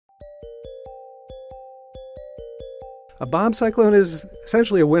A bomb cyclone is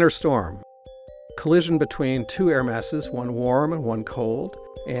essentially a winter storm. Collision between two air masses, one warm and one cold,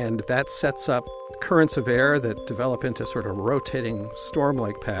 and that sets up currents of air that develop into sort of rotating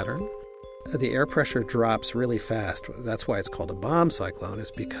storm-like pattern. The air pressure drops really fast. That's why it's called a bomb cyclone, is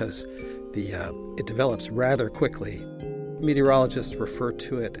because it develops rather quickly. Meteorologists refer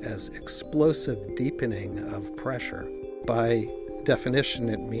to it as explosive deepening of pressure. By definition,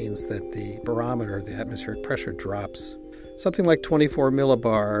 it means that the barometer, the atmospheric pressure, drops something like 24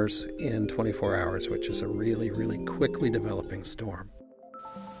 millibars in 24 hours, which is a really, really quickly developing storm.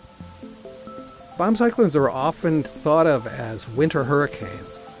 Bomb cyclones are often thought of as winter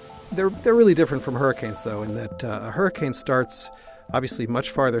hurricanes. They're really different from hurricanes, though, in that a hurricane starts obviously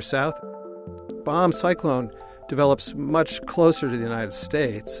much farther south. Bomb cyclone develops much closer to the United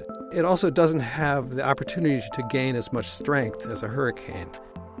States. It also doesn't have the opportunity to gain as much strength as a hurricane.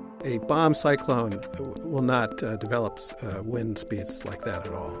 A bomb cyclone will not develop wind speeds like that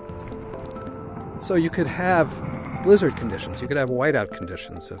at all. So you could have blizzard conditions. You could have whiteout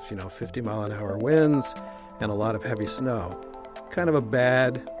conditions of 50-mile-an-hour winds and a lot of heavy snow. Kind of a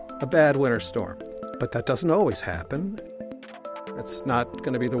bad winter storm. But that doesn't always happen. It's not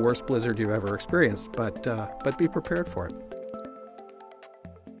going to be the worst blizzard you've ever experienced, but be prepared for it.